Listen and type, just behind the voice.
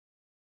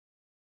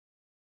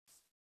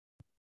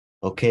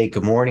Okay,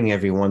 good morning,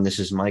 everyone. This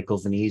is Michael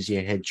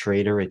Venezia, head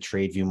trader at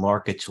TradeView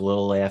Markets, a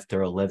little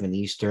after 11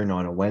 Eastern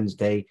on a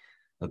Wednesday.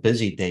 A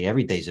busy day.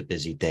 Every day's a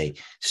busy day.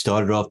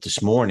 Started off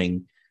this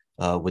morning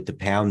with the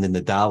pound and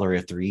the dollar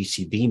after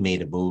ECB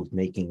made a move,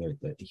 making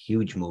a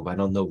huge move. I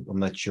don't know. I'm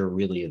not sure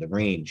really of the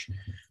range,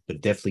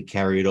 but definitely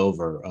carried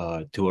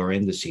over to our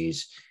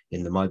indices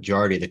in the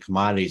majority of the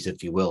commodities,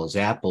 if you will. As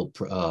Apple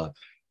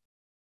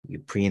you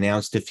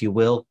pre-announced, if you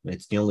will.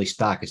 It's the only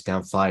stock. It's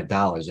down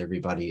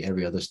 $5.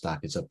 Every other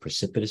stock is up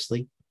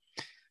precipitously.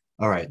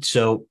 All right.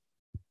 So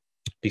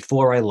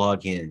before I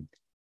log in,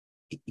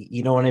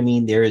 you know what I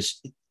mean? The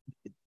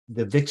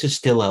VIX is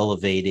still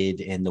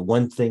elevated, and the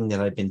one thing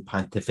that I've been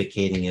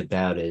pontificating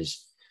about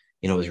is,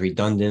 as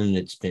redundant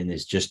it's been,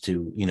 is just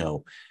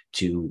to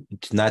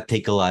not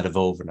take a lot of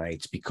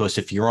overnights, because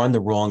if you're on the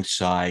wrong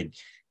side,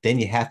 then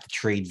you have to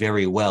trade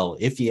very well,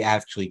 if you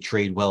actually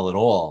trade well at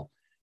all,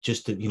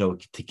 just to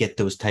get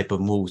those type of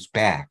moves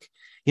back.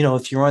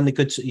 If you're on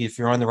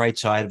the right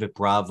side of it,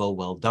 bravo,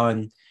 well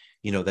done.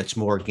 That's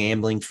more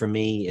gambling for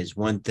me. Is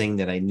one thing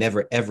that I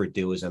never ever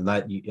do. Is I'm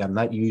not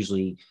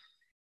usually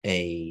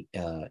a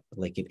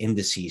like an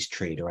indices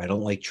trader. I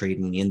don't like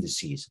trading the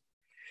indices.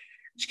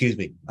 Excuse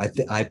me.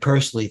 I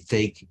personally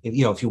think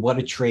if you want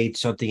to trade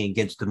something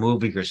against the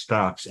moving or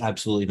stocks,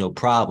 absolutely no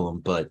problem.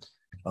 But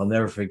I'll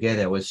never forget.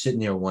 I was sitting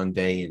there one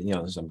day, and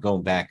as I'm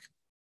going back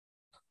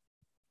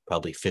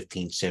probably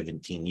 15,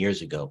 17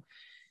 years ago,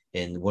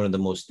 and one of the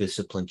most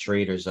disciplined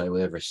traders I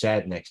ever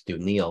sat next to,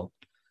 Neil.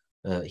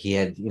 He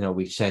had,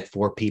 we sat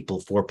four people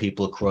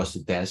across the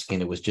desk,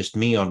 and it was just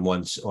me on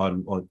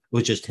it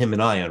was just him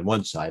and I on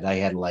one side. I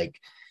had like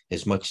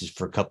as much as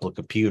for a couple of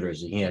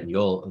computers, and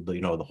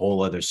the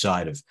whole other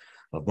side of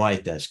my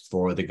desk,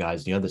 four other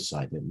guys on the other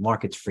side. The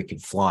market's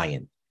freaking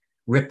flying,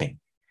 ripping.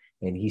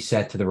 And he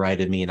sat to the right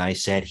of me, and I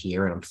sat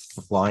here, and I'm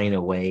flying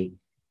away.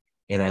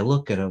 And I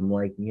look at him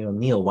like,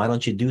 Neil, why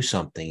don't you do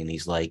something? And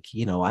he's like,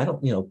 I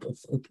don't,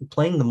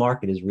 playing the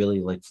market is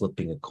really like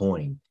flipping a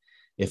coin.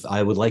 If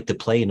I would like to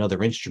play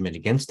another instrument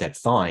against that,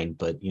 fine.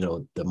 But,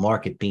 the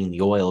market being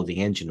the oil of the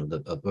engine or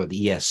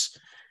the ES,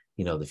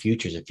 the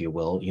futures, if you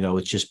will,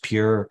 it's just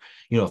pure,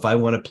 if I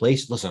want to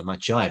place, listen, I'm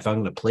not shy. If I'm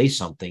going to play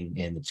something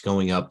and it's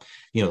going up,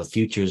 the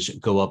futures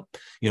go up,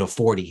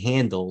 40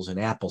 handles, and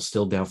Apple's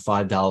still down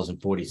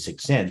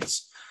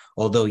 $5.46.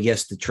 Although,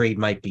 yes, the trade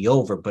might be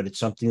over, but it's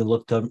something to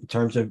look to in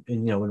terms of,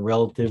 in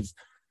relative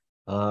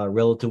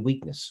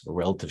weakness or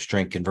relative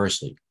strength,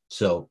 conversely.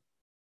 So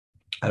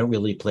I don't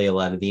really play a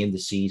lot of the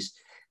indices.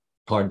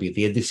 Pardon me,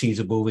 the indices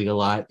are moving a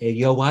lot. And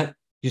you know what?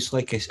 Just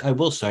like I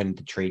will sign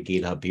into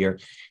TradeGATEHub here,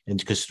 and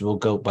because we'll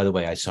go. By the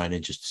way, I sign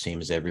in just the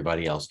same as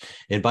everybody else.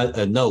 And by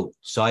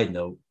side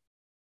note,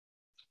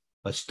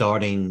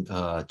 starting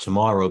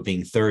tomorrow,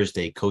 being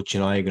Thursday, Coach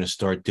and I are going to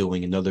start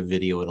doing another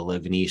video at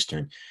 11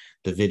 Eastern.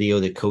 The video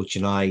that Coach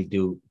and I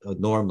do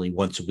normally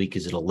once a week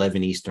is at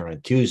 11 Eastern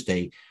on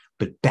Tuesday,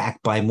 but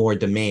backed by more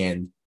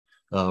demand,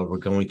 we're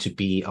going to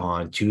be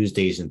on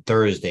Tuesdays and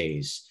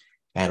Thursdays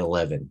at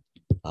 11.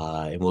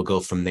 And we'll go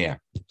from there.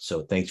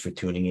 So thanks for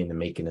tuning in and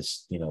making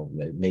us,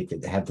 make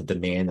it have the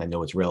demand. I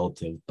know it's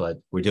relative, but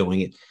we're doing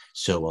it.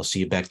 So I'll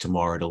see you back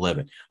tomorrow at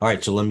 11. All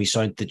right. So let me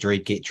sign the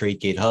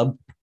TradeGATE Hub.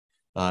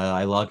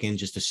 I log in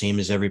just the same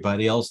as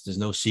everybody else. There's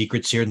no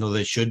secrets here. No,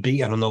 there should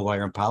be. I don't know why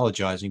I'm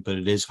apologizing, but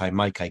it is. Hi,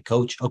 Mike. Hi,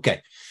 Coach.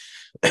 Okay.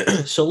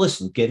 So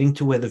listen, getting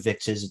to where the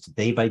VIX is, it's a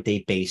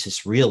day-by-day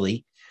basis,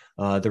 really.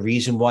 The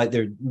reason why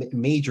there are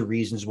major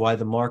reasons why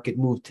the market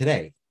moved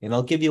today. And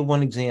I'll give you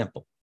one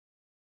example.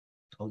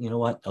 Oh, you know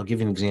what? I'll give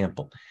you an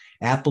example.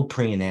 Apple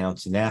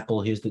pre-announced, and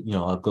Apple,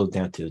 I'll go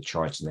down to the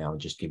charts now and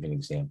just give you an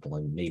example,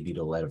 and maybe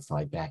it'll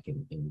edify back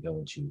and go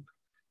into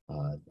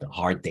the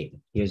hard data.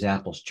 Here's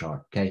Apple's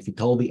chart. Okay. If you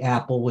told me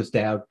Apple was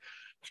down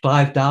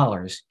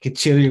 $5,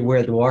 considering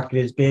where the market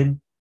has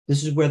been,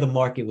 this is where the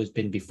market was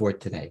been before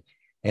today.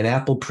 And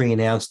Apple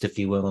pre-announced, if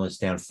you will, and it's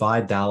down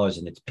 $5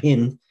 and it's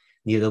pinned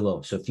near the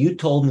low. So if you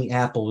told me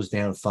Apple was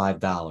down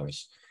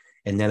 $5,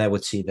 and then I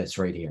would see this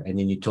right here, and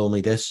then you told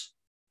me this,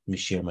 let me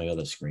share my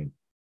other screen.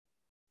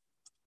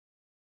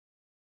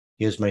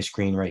 Here's my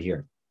screen right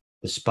here.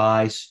 The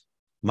SPYs,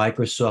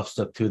 Microsoft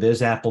stuff too.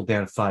 There's Apple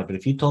down 5. But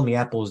if you told me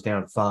Apple was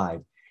down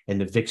 5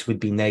 and the VIX would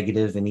be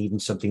negative, and even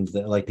something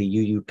like the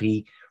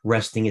UUP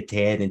resting a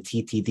tad, and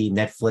TTD,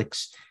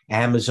 Netflix,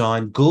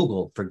 Amazon,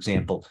 Google, for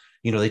example,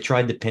 they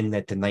tried to pin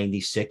that to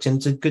 96, and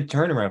it's a good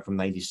turnaround from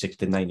 96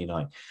 to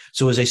 99.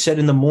 So as I said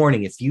in the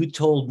morning, if you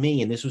told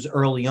me, and this was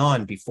early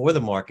on before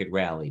the market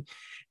rallied,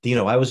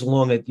 I was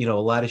along a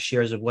lot of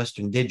shares of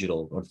Western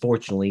Digital.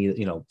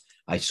 Unfortunately,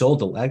 I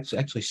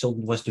actually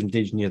sold Western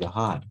Digital near the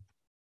high.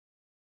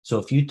 So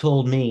if you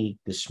told me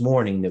this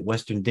morning that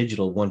Western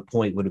Digital at one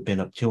point would have been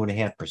up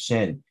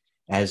 2.5%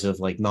 as of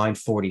like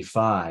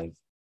 9:45,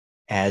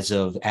 as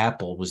of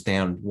Apple was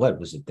down, what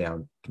was it,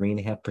 down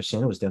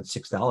 3.5%? It was down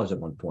 $6 at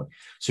one point.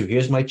 So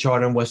here's my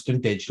chart on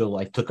Western Digital.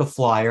 I took a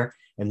flyer,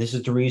 and this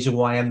is the reason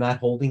why I'm not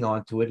holding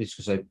on to it, is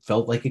because I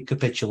felt like it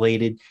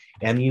capitulated.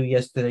 MU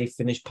yesterday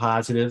finished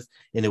positive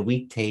in a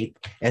week tape.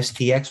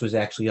 STX was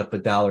actually up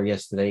 $1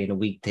 yesterday in a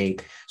week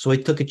tape. So I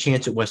took a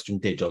chance at Western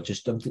Digital.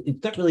 Just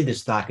it's not really the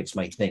stock, it's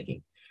my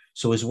thinking.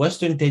 So as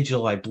Western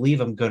Digital, I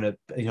believe I'm going to,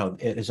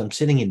 as I'm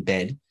sitting in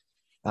bed,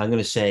 I'm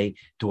going to say,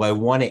 do I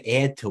want to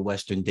add to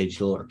Western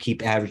Digital or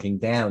keep averaging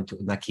down to,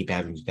 not keep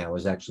averaging down, I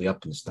was actually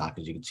up in the stock.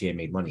 As you can see, I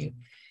made money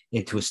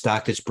into a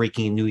stock that's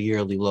breaking a new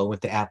yearly low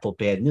into Apple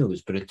bad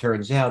news. But it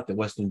turns out that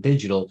Western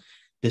Digital,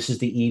 this is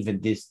the even,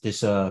 this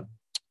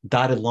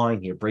dotted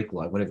line here, break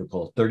line, whatever it's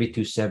called,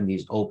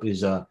 3270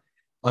 is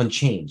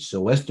unchanged.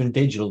 So Western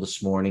Digital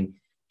this morning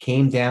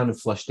came down and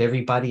flushed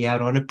everybody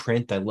out on a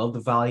print. I love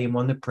the volume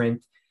on the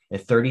print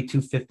at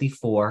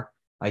 3254.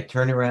 I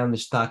turn around, the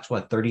stock's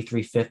what,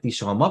 33.50.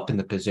 So I'm up in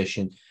the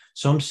position.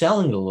 So I'm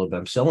selling it a little bit.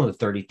 I'm selling at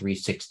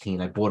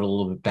 33.16. I bought a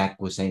little bit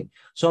back, was saying.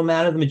 So I'm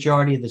out of the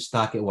majority of the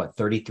stock at what,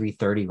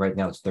 33.30. Right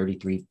now it's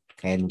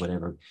 33.10,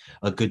 whatever.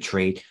 A good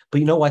trade. But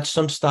you know what?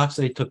 Some stocks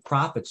that I took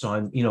profits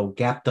on,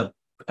 gapped up,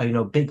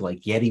 big,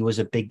 like Yeti was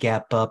a big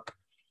gap up.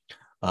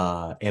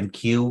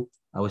 MQ,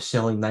 I was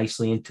selling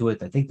nicely into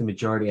it. I think the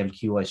majority of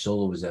MQ I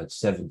sold was at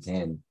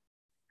 710.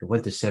 It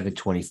went to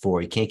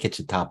 724. You can't get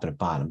to the top and the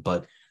bottom,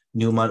 but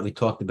Newmont, we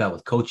talked about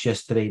with Coach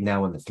yesterday,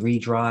 now on the 3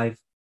 drive.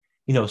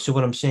 So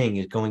what I'm saying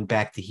is, going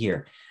back to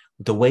here,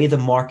 the way the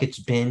market's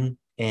been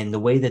and the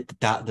way that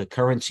the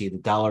currency, the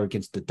dollar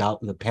against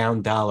the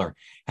pound dollar,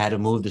 had to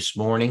move this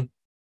morning.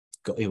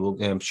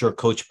 I'm sure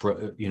Coach,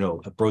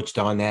 broached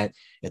on that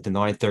at the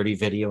 9:30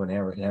 video an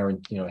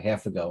hour,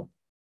 half ago.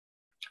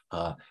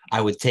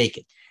 I would take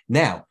it.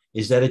 Now,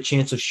 is that a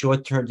chance of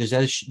short term? Is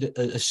that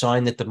a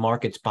sign that the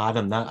market's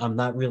bottom? I'm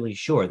not really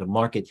sure. The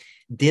market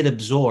did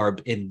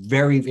absorb in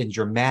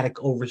dramatic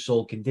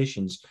oversold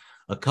conditions.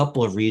 A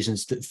couple of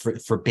reasons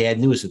for bad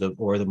news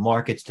or the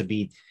markets to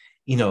be,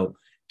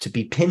 to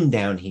be pinned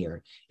down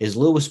here. As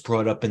Lewis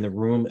brought up in the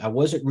room, I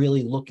wasn't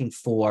really looking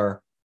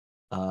for,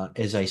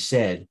 as I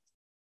said,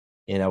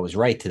 and I was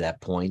right to that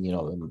point.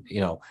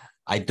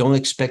 I don't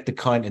expect the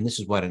kind, and this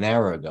is what, an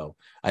hour ago.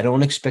 I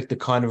don't expect the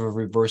kind of a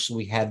reversal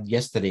we had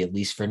yesterday, at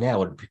least for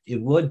now.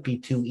 It would be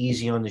too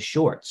easy on the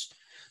shorts.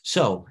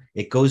 So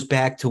it goes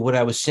back to what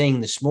I was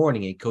saying this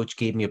morning. And Coach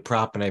gave me a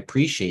prop, and I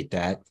appreciate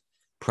that.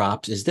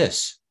 Props is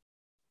this.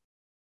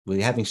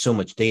 We're having so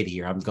much data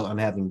here. I'm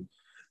having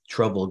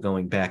trouble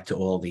going back to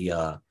all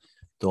the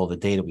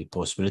data we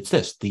post, but it's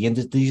this.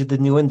 These are the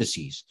new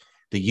indices.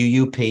 The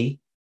UUP,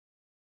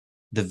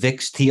 the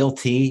VIX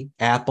TLT,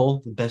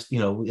 Apple, the best,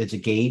 it's a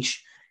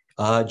gauge.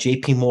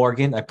 JP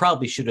Morgan, I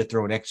probably should have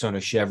thrown Exxon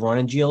or Chevron,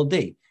 and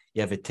GLD.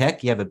 You have a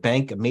tech, you have a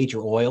bank, a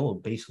major oil,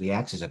 basically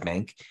acts as a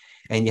bank,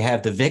 and you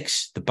have the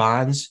VIX, the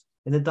bonds,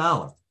 and the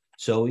dollar.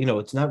 So,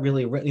 it's not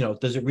really,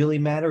 does it really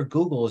matter?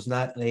 Google is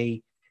not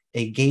a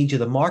gauge of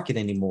the market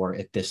anymore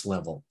at this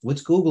level.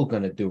 What's Google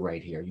going to do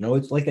right here?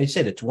 It's like I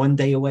said, it's one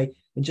day away.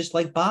 And just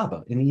like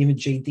BABA, and even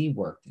JD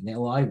worked, and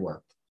LI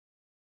worked.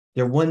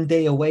 They're one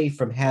day away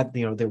from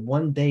they're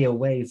one day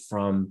away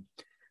from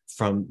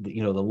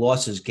the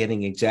losses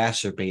getting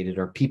exacerbated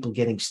or people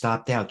getting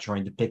stopped out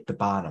trying to pick the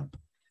bottom.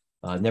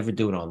 Never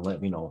do it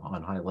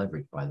on high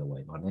leverage, by the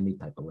way, on any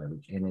type of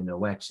leverage. And then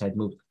OX had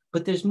moved,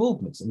 but there's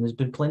movements, and there's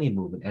been plenty of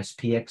movement.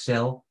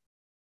 SPXL,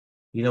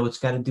 it's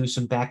got to do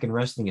some back and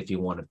resting if you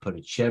want to put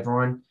it.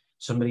 Chevron.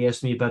 Somebody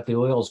asked me about the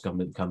oils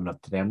coming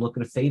up today. I'm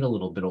looking to fade a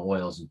little bit of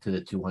oils into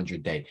the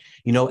 200-day.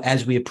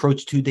 As we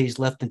approach 2 days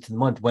left into the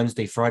month,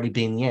 Wednesday, Friday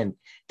being the end,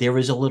 there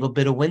is a little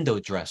bit of window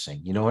dressing.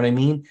 You know what I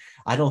mean?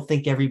 I don't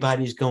think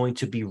everybody's going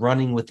to be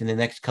running within the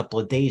next couple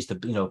of days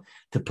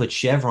to put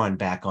Chevron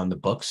back on the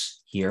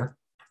books here.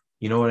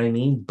 You know what I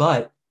mean?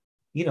 But,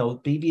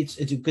 maybe it's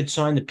a good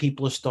sign that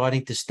people are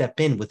starting to step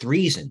in with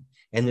reason.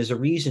 And there's a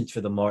reason for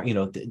the market,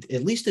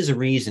 at least there's a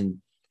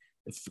reason,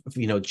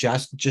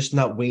 just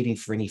not waiting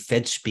for any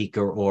Fed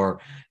speaker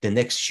or the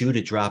next shoe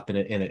to drop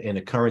in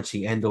a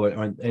currency and or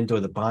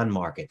the bond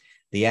market.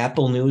 The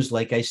Apple news,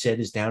 like I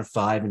said, is down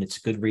 5, and it's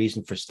a good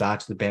reason for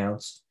stocks to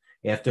bounce.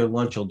 After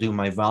lunch, I'll do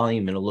my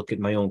volume and I'll look at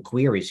my own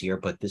queries here,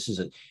 but this is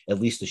at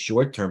least a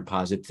short-term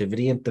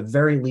positivity, and at the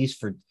very least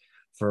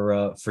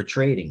for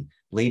trading.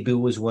 Leibu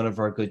was one of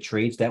our good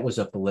trades. That was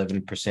up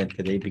 11%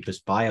 today because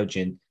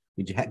Biogen,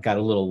 we got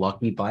a little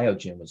lucky.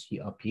 Biogen was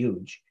up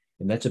huge.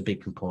 And that's a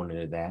big component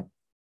of that.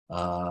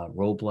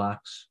 Roblox.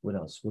 What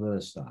else? What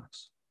other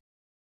stocks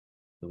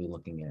are we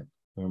looking at?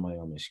 Where am I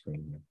on my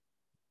screen here?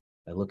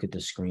 I look at the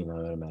screen, I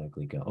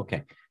automatically go.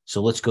 Okay,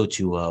 so let's go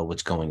to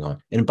what's going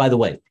on. And by the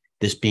way,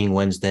 this being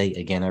Wednesday,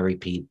 again, I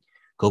repeat,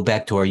 go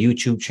back to our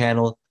YouTube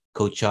channel.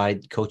 Coach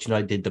and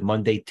I did the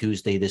Monday,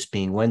 Tuesday, this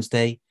being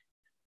Wednesday.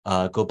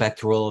 Go back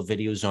through all the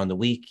videos on the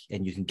week,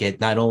 and you can get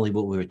not only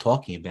what we were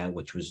talking about,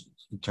 which was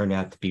turned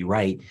out to be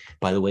right.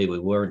 By the way, we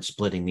weren't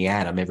splitting the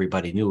atom.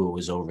 Everybody knew it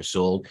was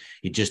oversold.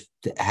 You just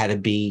had to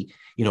be,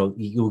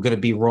 you were going to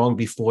be wrong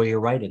before you're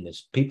right in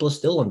this. People are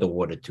still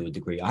underwater to a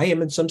degree. I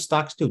am in some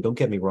stocks too. Don't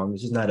get me wrong.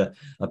 This is not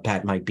a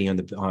pat Mike B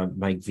on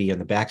Mike V on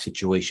the back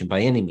situation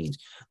by any means.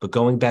 But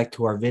going back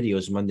to our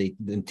videos Monday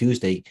and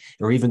Tuesday,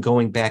 or even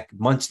going back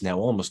months now,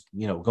 almost,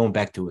 going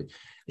back to it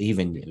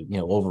even,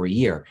 over a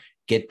year,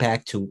 get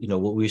back to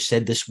what we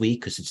said this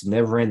week, because it's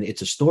never ending.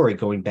 It's a story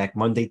going back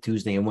Monday,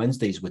 Tuesday, and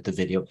Wednesdays with the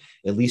video.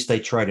 At least I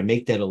try to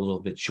make that a little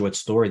bit short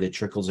story that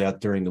trickles out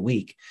during the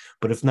week.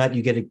 But if not,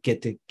 you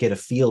get a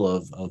feel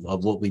of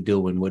what we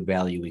do and what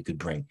value we could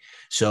bring.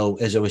 So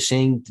as I was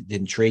saying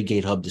in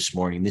TradeGATEHub this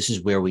morning, this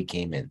is where we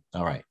came in.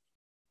 All right.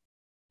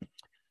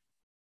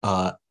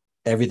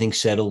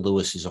 Everything's settled.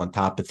 Lewis is on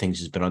top of things,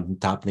 has been on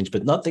top of things,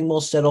 but nothing will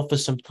settle for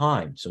some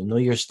time. So know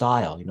your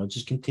style,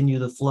 just continue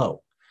the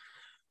flow.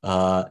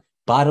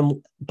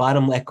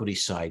 Bottom equity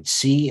side,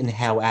 see and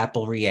how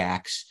Apple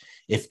reacts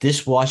if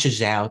this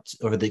washes out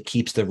or that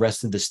keeps the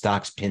rest of the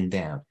stocks pinned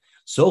down.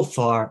 So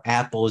far,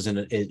 Apple is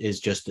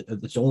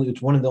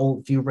it's one of the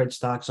only few red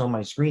stocks on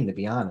my screen, to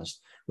be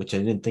honest, which I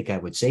didn't think I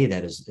would say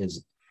that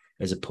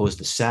as opposed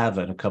to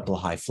Sava and a couple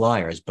of high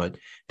flyers, but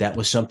that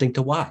was something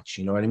to watch.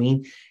 You know what I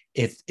mean?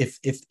 If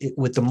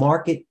with the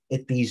market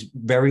at these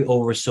very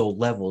oversold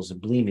levels, and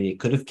believe me, it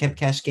could have kept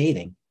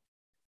cascading.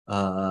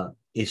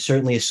 Is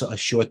certainly a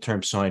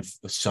short-term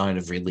sign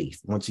of relief.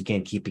 Once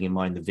again, keeping in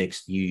mind the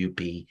VIX,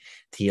 UUP,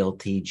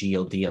 TLT,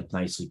 GLD up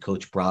nicely.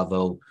 Coach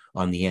Bravo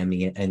on the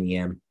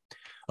NEM.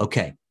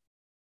 Okay,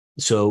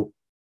 so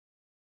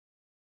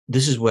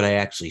this is what I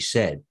actually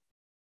said.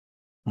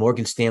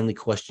 Morgan Stanley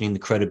questioning the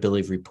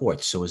credibility of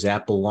reports. So is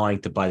Apple lying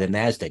to buy the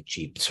NASDAQ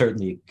cheap?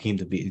 Certainly it came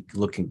to be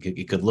looking,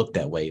 it could look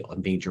that way. I'm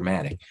being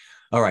dramatic.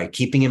 All right,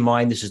 keeping in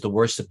mind this is the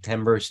worst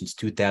September since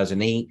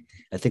 2008.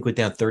 I think we're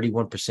down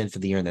 31% for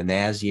the year in the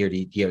NAS year to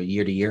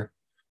year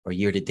or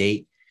year to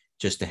date.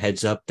 Just a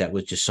heads up, that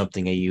was just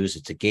something I use.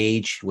 It's a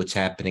gauge. What's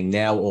happening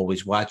now,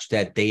 always watch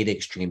that data,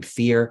 extreme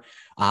fear,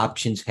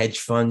 options, hedge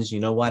funds.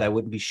 You know what? I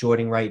wouldn't be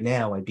shorting right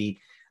now. I'd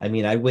be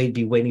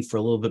waiting for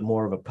a little bit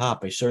more of a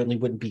pop. I certainly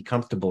wouldn't be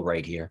comfortable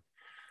right here.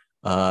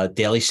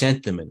 Daily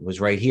sentiment was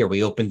right here.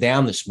 We opened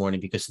down this morning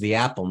because of the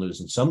Apple news,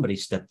 and somebody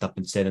stepped up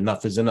and said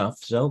enough is enough.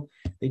 So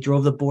they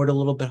drove the board a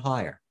little bit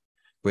higher.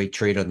 Great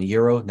trade on the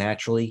euro,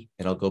 naturally.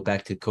 And I'll go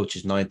back to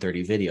Coach's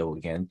 9:30 video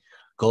again.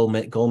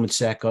 Goldman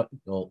Sachs,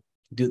 blow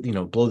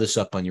this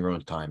up on your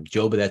own time.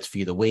 Joba, that's for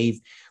you. The wave,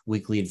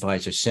 weekly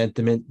advisor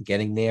sentiment,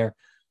 getting there.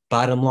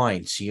 Bottom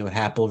line, see how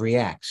Apple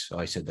reacts. Oh,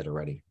 I said that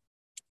already.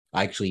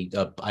 I actually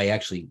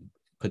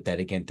put that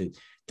again.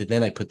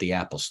 Then I put the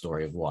Apple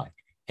story of why.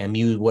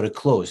 MU would have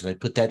closed. And I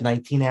put that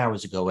 19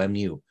 hours ago,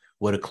 MU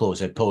would have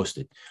closed. I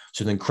posted.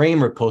 So then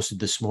Kramer posted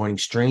this morning,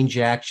 strange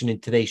action,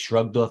 and today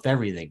shrugged off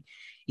everything.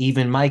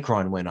 Even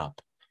Micron went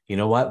up. You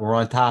know what? We're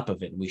on top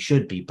of it, and we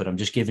should be, but I'm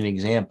just giving an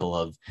example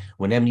of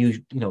when MU,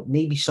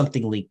 maybe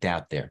something leaked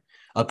out there.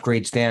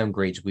 Upgrades,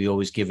 downgrades, we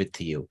always give it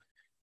to you.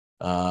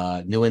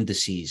 New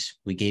indices.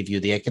 We gave you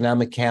the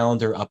economic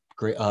calendar,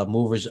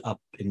 movers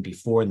up and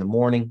before in the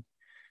morning.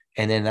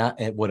 And then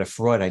what a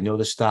fraud. I know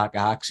the stock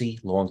Oxy,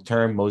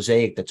 long-term,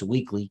 Mosaic, that's a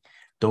weekly.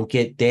 Don't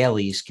get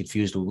dailies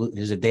confused.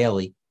 There's a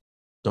daily.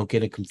 Don't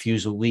get it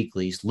confused with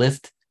weeklies.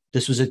 Lyft,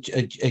 this was an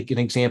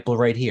example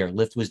right here.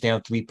 Lyft was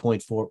down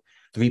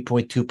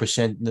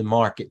 3.2% in the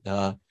market,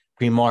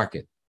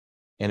 pre-market.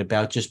 And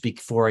about just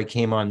before I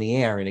came on the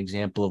air, an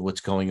example of what's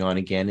going on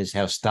again is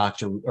how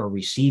stocks are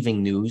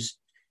receiving news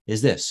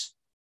is this.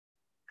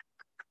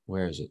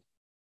 Where is it?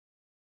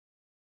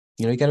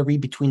 You got to read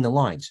between the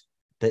lines.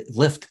 That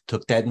Lyft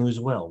took that news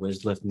well.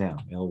 Where's Lyft now?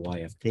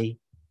 LYFT.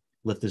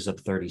 Lyft is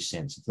up 30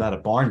 cents. It's not a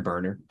barn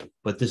burner,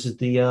 but this is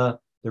the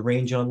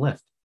range on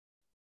Lyft.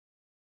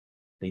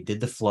 They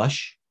did the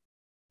flush.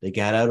 They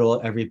got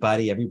out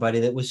everybody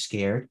that was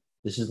scared.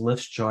 This is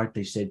Lyft's chart.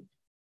 They said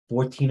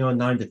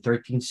 1409 to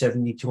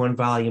 1372 on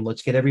volume.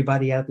 Let's get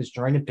everybody out that's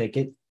trying to pick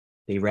it.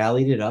 They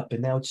rallied it up,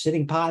 and now it's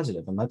sitting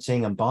positive. I'm not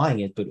saying I'm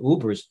buying it, but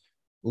Uber's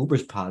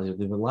positive.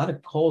 There's a lot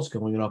of calls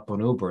going up on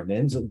Uber, and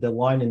ends the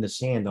line in the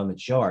sand on the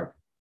chart.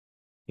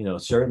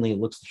 Certainly it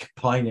looks like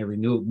a binary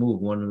move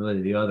one way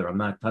or the other. I'm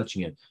not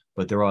touching it,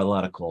 but there are a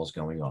lot of calls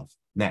going off.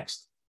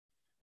 Next.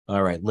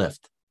 All right,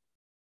 Lyft.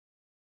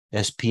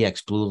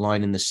 SPX, blue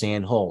line in the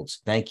sand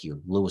holds. Thank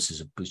you. Lewis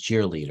is a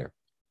cheerleader.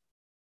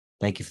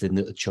 Thank you for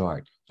the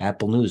chart.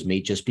 Apple News may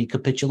just be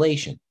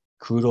capitulation.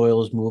 Crude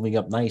oil is moving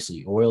up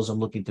nicely. Oils, I'm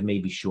looking to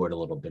maybe short a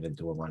little bit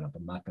into a run-up.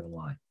 I'm not going to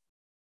lie.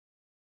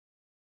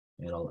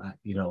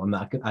 I'm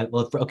not going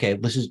to. Okay,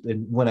 this is,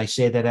 when I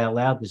say that out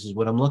loud, this is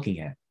what I'm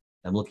looking at.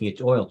 I'm looking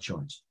at oil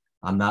charts.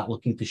 I'm not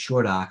looking to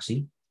short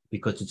Oxy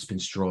because it's been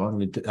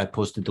strong. I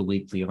posted the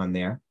weekly on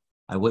there.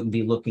 I wouldn't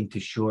be looking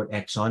to short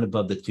Exxon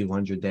above the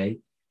 200-day.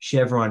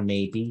 Chevron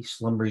maybe.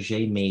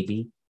 Schlumberger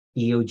maybe.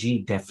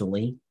 EOG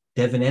definitely.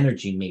 Devon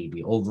Energy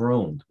maybe.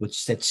 Overowned. Which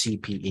set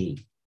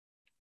CPE.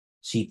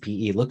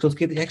 CPE. Let's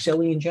get the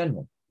XLE in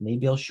general.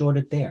 Maybe I'll short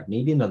it there.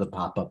 Maybe another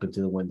pop up into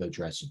the window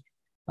dressing.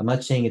 I'm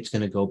not saying it's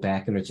going to go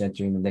back and it's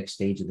entering the next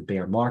stage of the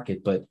bear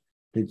market, but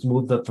it's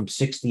moved up from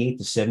 68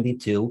 to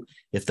 72.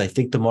 If I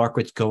think the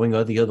market's going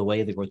the other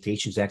way, the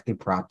rotation's acting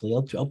properly,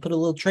 I'll put a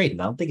little trade in.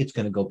 I don't think it's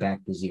going to go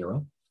back to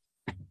zero.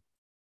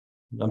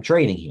 I'm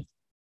trading here.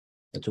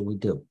 That's what we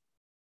do.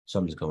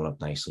 Something's going up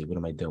nicely. What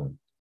am I doing?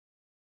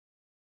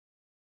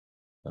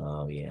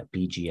 Oh, yeah.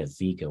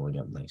 BGFV going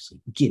up nicely.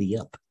 Giddy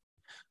up.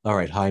 All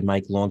right. Hi,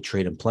 Mike. Long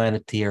trade and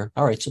Planeteer.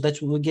 All right. So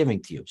that's what we're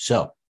giving to you.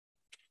 So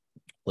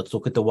let's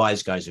look at the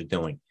wise guys are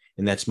doing.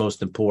 And that's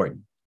most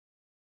important.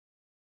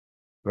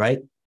 Right?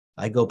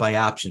 I go by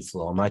option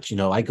flow. I'm not,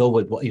 I go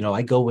with,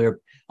 I go where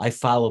I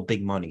follow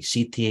big money.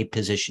 CTA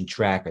position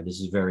tracker. This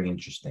is very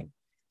interesting.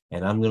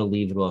 And I'm going to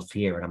leave it off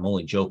here. And I'm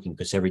only joking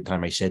because every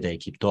time I said that, I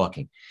keep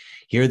talking.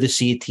 Here are the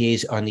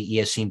CTAs on the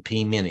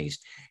ES&P minis.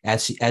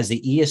 As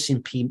the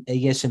ES&P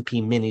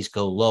minis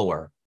go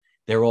lower,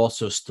 they're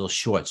also still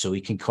short. So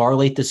we can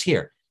correlate this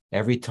here.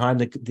 Every time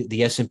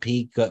the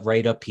S&P got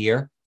right up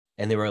here,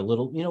 and they were a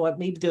little, you know what,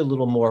 maybe they're a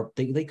little more,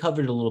 they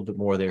covered a little bit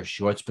more of their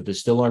shorts, but they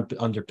still aren't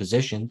under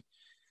position.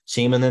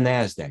 Same in the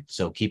NASDAQ.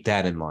 So keep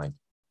that in mind.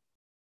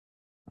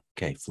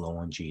 Okay, flow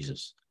on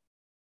Jesus.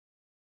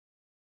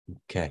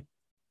 Okay.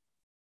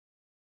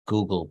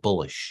 Google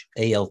bullish,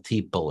 ALT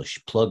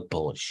bullish, plug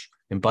bullish.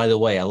 And by the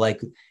way, I like,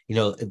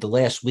 the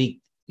last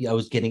week, I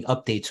was getting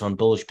updates on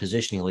bullish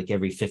positioning like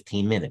every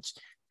 15 minutes,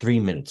 3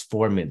 minutes,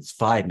 4 minutes,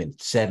 5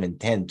 minutes, 7,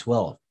 10,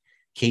 12.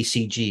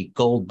 KCG,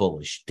 gold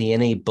bullish,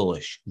 DNA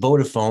bullish,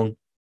 Vodafone,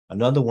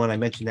 another one. I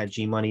mentioned that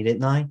G Money,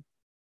 didn't I?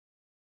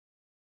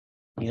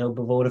 The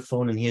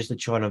Vodafone, and here's the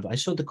chart of, I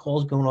saw the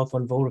calls going off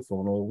on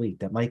Vodafone all week.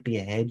 That might be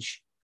a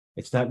hedge.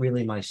 It's not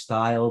really my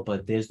style,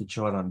 but there's the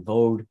chart on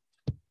Vode.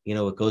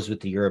 It goes with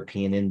the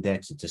European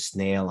index. It's a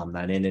snail. I'm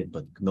not in it,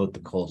 but note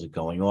the calls are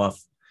going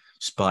off.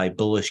 SPY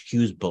bullish,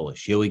 Q's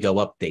bullish. Here we go,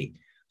 update.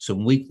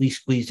 Some weekly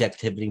squeeze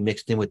activity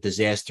mixed in with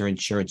disaster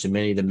insurance and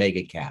many of the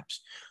mega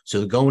caps. So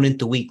they're going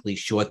into weekly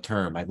short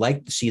term. I'd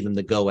like to see them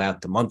to go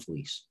out to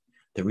monthlies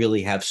to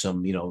really have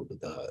some,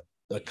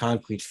 a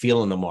concrete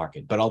feel in the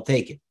market, but I'll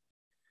take it.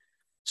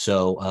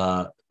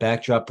 So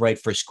backdrop right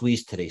for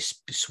squeeze today.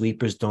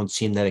 Sweepers don't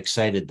seem that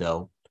excited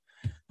though.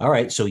 All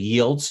right, so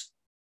yields,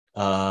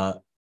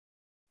 TLT,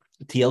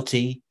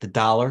 the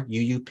dollar,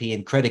 UUP,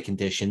 and credit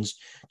conditions,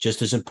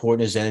 just as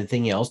important as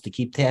anything else to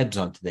keep tabs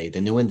on today,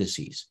 the new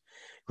indices.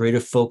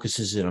 Greater focus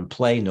is on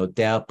play, no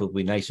doubt, but it would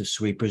be nice if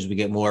sweepers we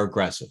get more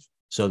aggressive.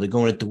 So they're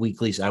going into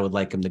weeklies. I would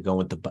like them to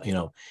go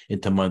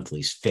into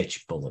monthlies.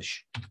 Fitch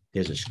bullish.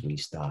 There's a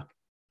squeeze stock.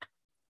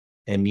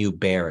 MU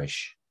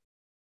bearish.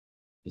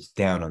 It's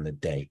down on the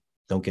day.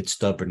 Don't get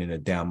stubborn in a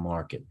down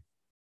market.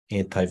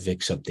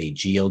 Anti-VIX update.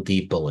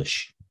 GLD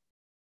bullish.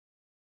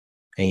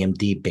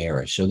 AMD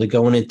bearish. So they're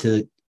going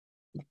into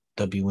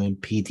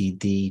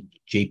WMPDD,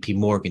 JP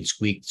Morgan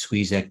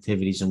squeeze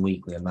activities and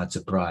weekly. I'm not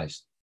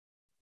surprised.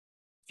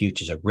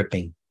 Futures are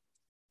ripping.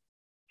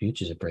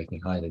 Futures are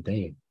breaking high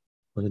today.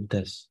 Look at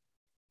this.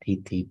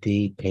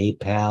 PTD,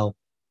 PayPal,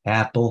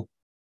 Apple.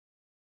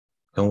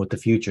 Going with the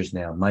futures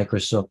now.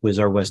 Microsoft, where's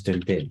our Western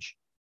Dig?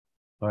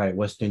 All right,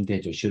 Western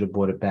Dig. I should have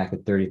bought it back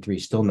at 33.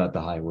 Still not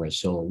the high where I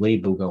saw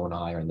Label going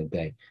higher in the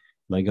day.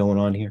 Am I going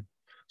on here?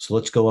 So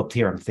let's go up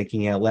here. I'm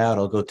thinking out loud.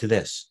 I'll go to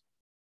this.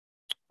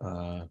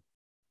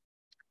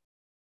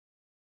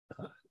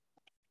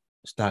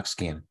 Stock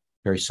scan.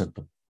 Very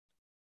simple.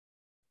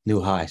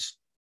 New highs.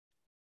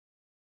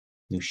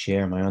 New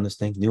share. Am I on this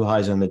thing? New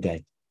highs on the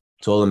day.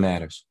 It's all that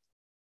matters.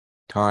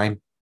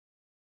 Time.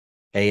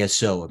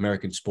 ASO,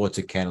 American Sports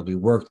Academy,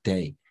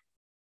 Workday,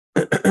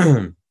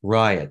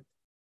 Riot.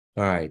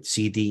 All right,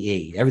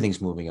 CDE.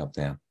 Everything's moving up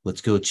now.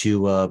 Let's go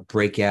to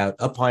breakout.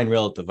 Up high in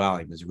relative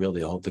volume is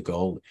really the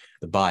goal,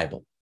 the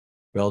Bible.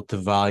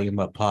 Relative volume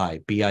up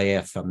high.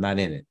 BIF, I'm not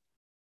in it.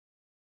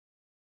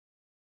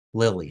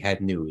 Lilly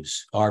had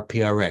news.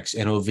 RPRX,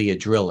 NOV, a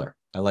driller.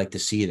 I like to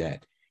see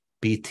that.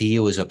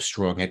 BTU is up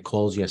strong. Had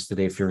calls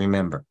yesterday, if you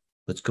remember.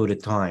 Let's go to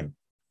time.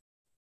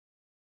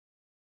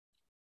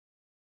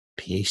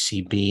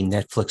 PACB,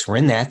 Netflix, we're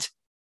in that.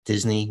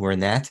 Disney, we're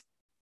in that.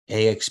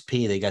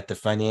 AXP, they got the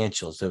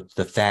financials,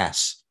 the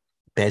FAS,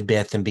 Bed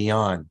Bath &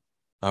 Beyond.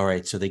 All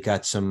right, so they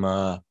got some,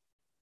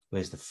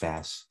 where's the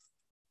FAS?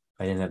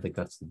 I didn't have the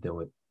guts to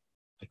do it.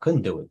 I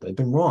couldn't do it. I've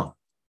been wrong.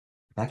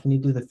 How can you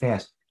do the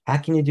FAS? How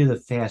can you do the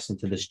FAS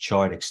into this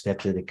chart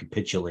except that it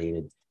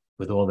capitulated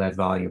with all that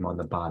volume on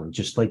the bottom?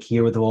 Just like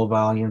here with all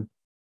volume,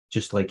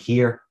 just like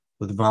here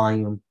with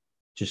volume,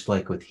 just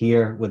like with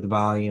here with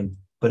volume,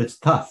 but it's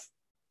tough.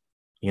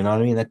 You know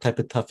what I mean? That type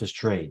of toughest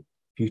trade.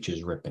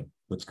 Futures ripping.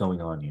 What's going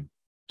on here?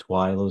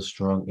 Twilo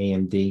strong.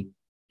 AMD.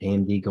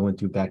 AMD going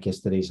through back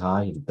yesterday's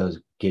high. It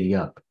does giddy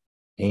up.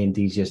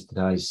 AMD's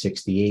yesterday's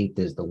 68.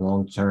 There's the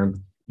long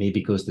term.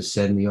 Maybe goes to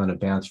 70 on a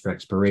bounce for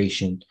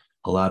expiration.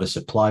 A lot of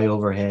supply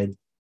overhead.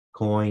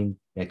 Coin,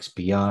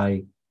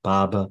 XBI,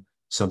 BABA.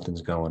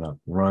 Something's going up.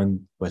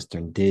 Run,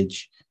 Western Dig.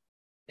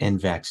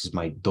 NVAX is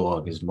my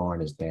dog. His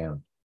Marn is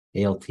down.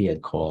 ALT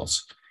had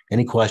calls.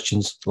 Any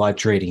questions? Live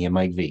trading at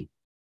Mike V.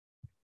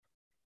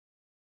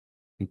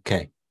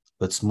 Okay,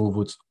 let's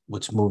move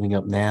what's moving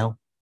up now.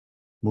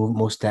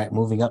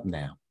 Moving up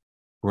now.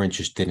 We're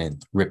interested in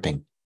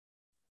ripping.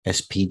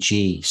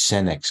 SPG,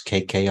 Cenex,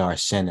 KKR,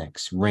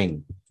 Cenex,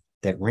 Ring.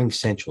 That Ring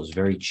Central is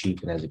very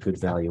cheap and has a good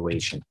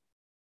valuation.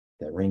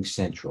 That Ring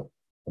Central.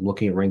 I'm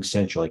looking at Ring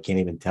Central. I can't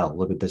even tell.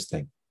 Look at this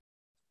thing.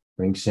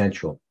 Ring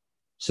Central.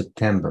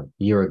 September,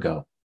 a year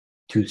ago,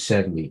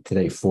 270.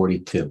 Today,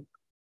 42.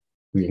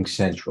 Ring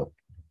Central.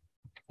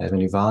 Have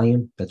any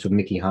volume? That's what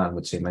Mickey Hahn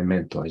would say, my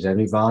mentor. Is that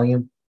any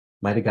volume?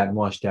 Might have gotten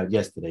washed out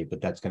yesterday,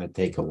 but that's going to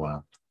take a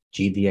while.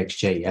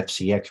 GDXJ,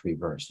 FCX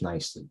reversed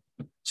nicely.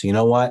 So you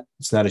know what?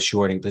 It's not a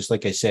shorting. Just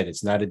like I said,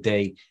 it's not a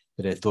day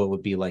that I thought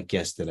would be like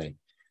yesterday.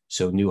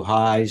 So new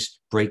highs,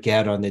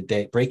 breakout on the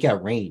day,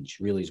 breakout range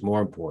really is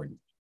more important.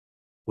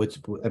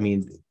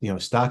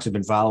 Stocks have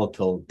been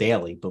volatile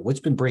daily, but what's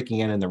been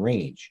breaking out in the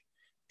range?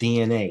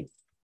 DNA.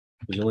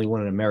 There's only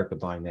one in America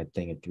buying that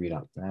thing at $3.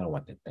 I don't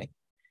want that thing.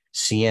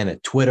 Sienna,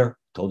 Twitter,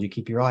 told you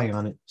keep your eye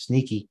on it.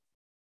 Sneaky.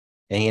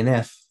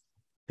 ANF,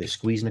 they're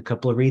squeezing a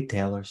couple of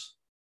retailers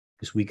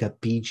because we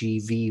got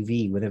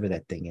BGVV, whatever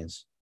that thing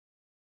is.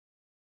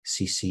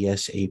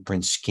 CCS,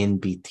 Apron, Skin,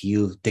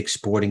 BTU, Dick's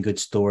Sporting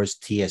Goods Stores,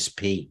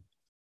 TSP.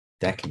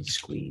 That can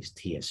squeeze,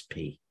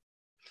 TSP.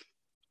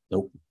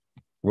 Nope.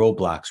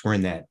 Roblox, we're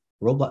in that.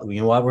 Roblox,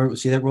 you know why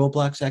see that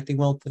Roblox acting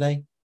well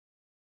today?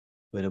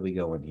 Where do we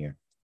go in here?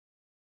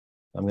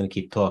 I'm going to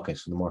keep talking,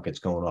 so the market's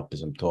going up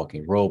as I'm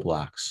talking.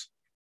 Roblox,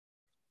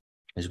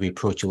 as we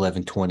approach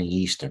 11:20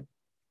 Eastern.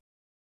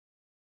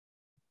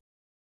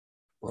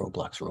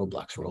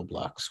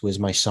 Roblox. Where's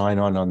my sign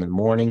on the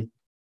morning?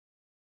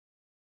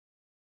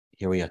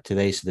 Here we are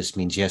today, so this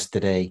means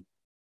yesterday.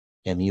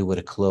 MU would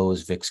have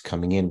closed, VIX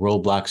coming in.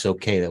 Roblox,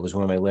 okay, that was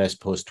one of my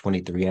last posts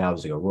 23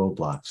 hours ago.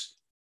 Roblox,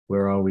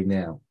 where are we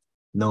now?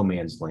 No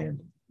man's land.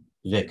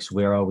 VIX,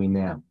 where are we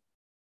now?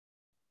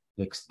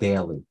 VIX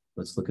daily.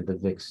 Let's look at the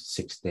VIX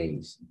 6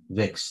 days.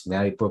 VIX,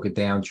 now he broke a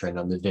downtrend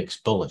on the VIX,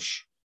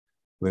 bullish.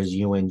 Where's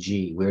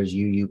UNG? Where's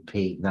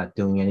UUP? Not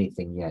doing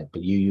anything yet,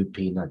 but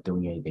UUP not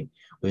doing anything.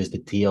 Where's the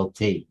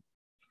TLT?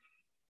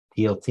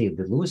 TLT,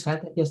 did Lewis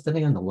have that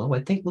yesterday on the low?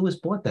 I think Lewis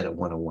bought that at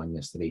 101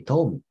 yesterday. He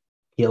told me.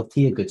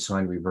 TLT, a good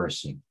sign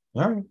reversing.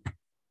 All right.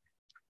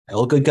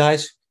 All good,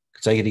 guys?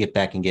 Because I got to get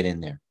back and get in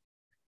there.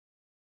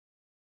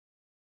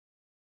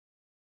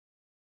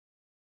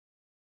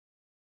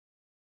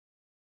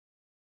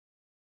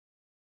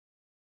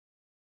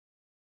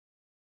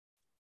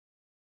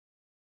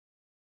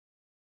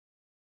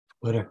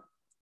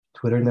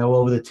 Twitter now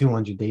over the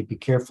 200 day. Be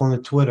careful on the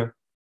Twitter.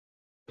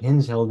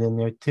 Pins held in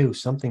there too.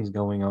 Something's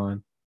going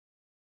on.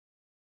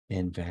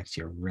 NVAX,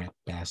 you rat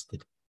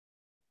bastard.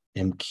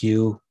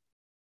 MQ.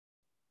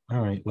 All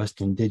right.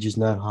 Western Digits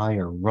not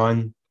higher.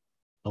 Run.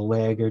 A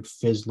laggard.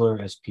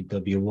 Fizzler.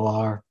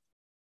 SPWR.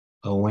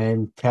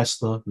 ON.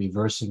 Tesla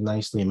reversing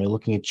nicely. Am I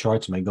looking at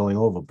charts? Am I going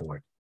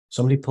overboard?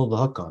 Somebody pulled the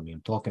hook on me.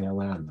 I'm talking out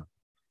loud now.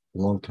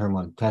 Long term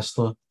on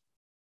Tesla.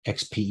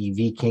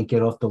 XPEV can't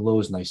get off the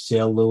lows. Nice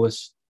sale,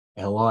 Lewis.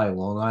 LI,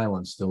 Long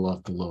Island, still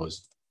off the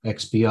lows.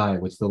 XBI,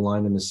 what's the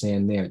line in the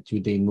sand there?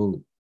 2-day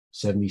move,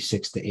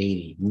 76 to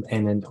 80.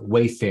 And then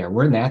Wayfair,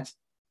 we're in that.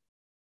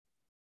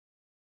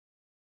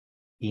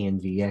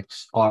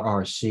 ENVX,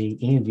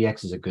 RRC.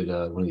 ENVX is a good,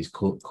 one of these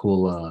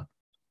cool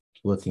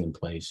lithium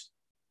plays.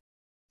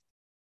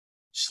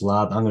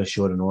 Slob, I'm going to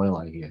short an oil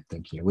out here, I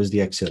think here. Where's the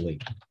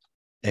XLE?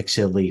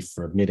 XLE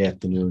for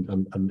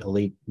mid-afternoon, a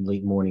late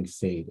morning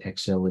fade.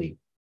 XLE.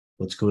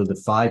 Let's go to the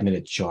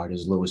 5-minute chart,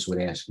 as Lewis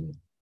would ask me.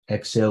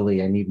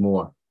 XLE, I need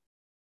more.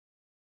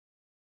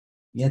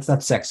 Yeah, it's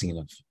not sexy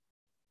enough.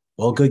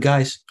 All good,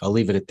 guys. I'll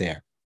leave it at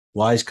there.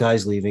 Wise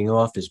guys leaving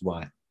off is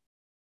what?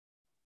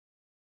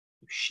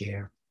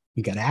 Share.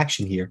 We got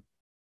action here.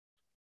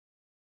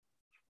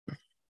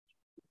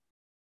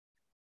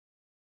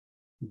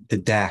 The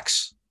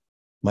DAX.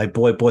 My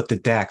boy bought the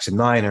DAX, a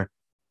niner.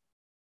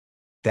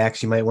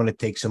 DAX, you might want to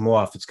take some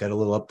off. It's got a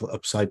little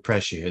upside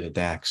pressure here, the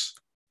DAX.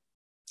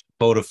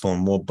 Vodafone,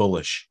 more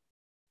bullish.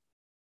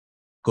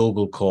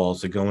 Google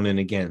calls are going in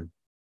again.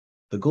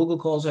 The Google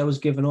calls I was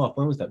giving off,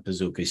 when was that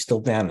bazooka? He's still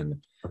down in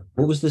them.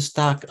 What was the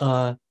stock?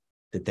 The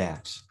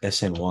DAX.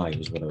 SNY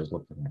was what I was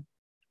looking at.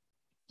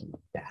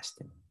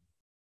 Bastard.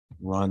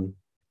 Run.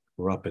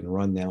 We're up and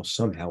run now.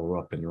 Somehow we're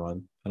up and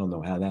run. I don't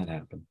know how that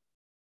happened.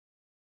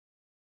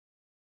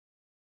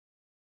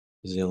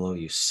 Zillow,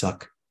 you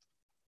suck.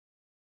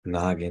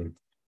 Noggin.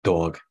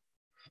 Dog.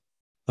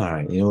 All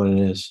right, you know what it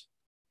is?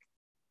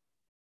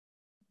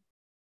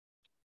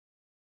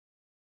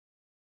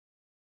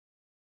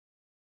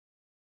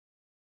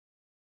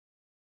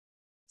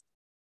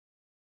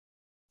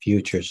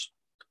 Futures.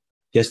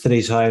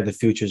 Yesterday's high of the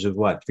futures of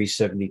what?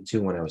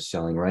 372 when I was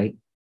selling, right?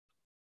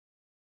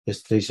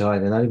 Yesterday's high,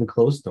 they're not even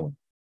close to them.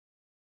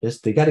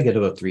 They got to get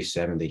about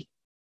 370.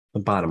 The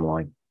bottom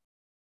line.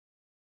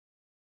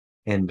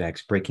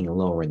 NVAX breaking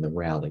lower in the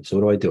rally. So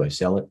what do? I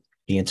sell it?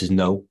 The answer is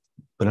no,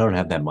 but I don't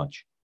have that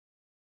much.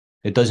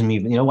 It doesn't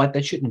even, you know what?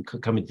 That shouldn't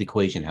come into the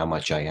equation how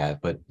much I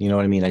have, but you know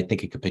what I mean? I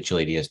think it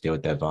capitulated yesterday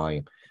with that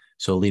volume.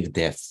 So I'll leave it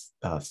there,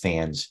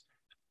 fans.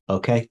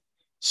 Okay.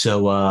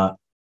 So I'm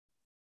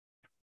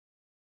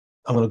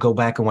going to go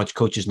back and watch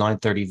Coach's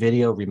 9:30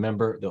 video.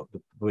 Remember the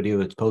video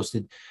that's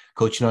posted.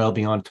 Coach and I will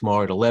be on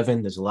tomorrow at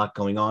 11. There's a lot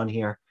going on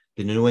here.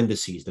 The new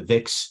indices, the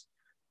VIX,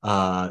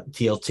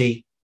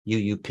 TLT,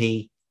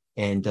 UUP,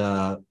 and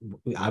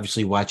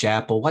obviously watch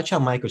Apple. Watch how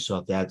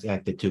Microsoft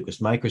acted too, because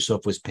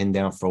Microsoft was pinned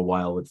down for a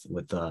while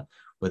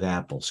with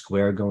Apple.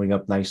 Square going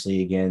up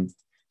nicely again.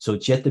 So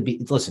it's yet to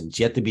be listen. It's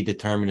yet to be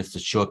determined if it's a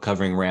short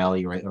covering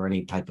rally or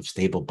any type of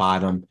stable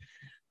bottom.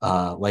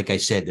 Like I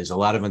said, there's a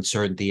lot of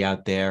uncertainty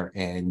out there,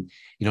 and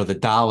the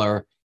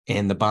dollar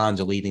and the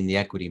bonds are leading the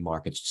equity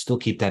markets. Still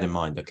keep that in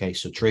mind. Okay,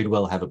 so trade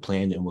well, have a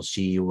plan, and we'll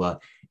see you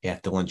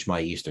after lunch,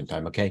 my Eastern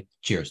time. Okay,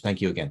 cheers. Thank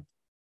you again.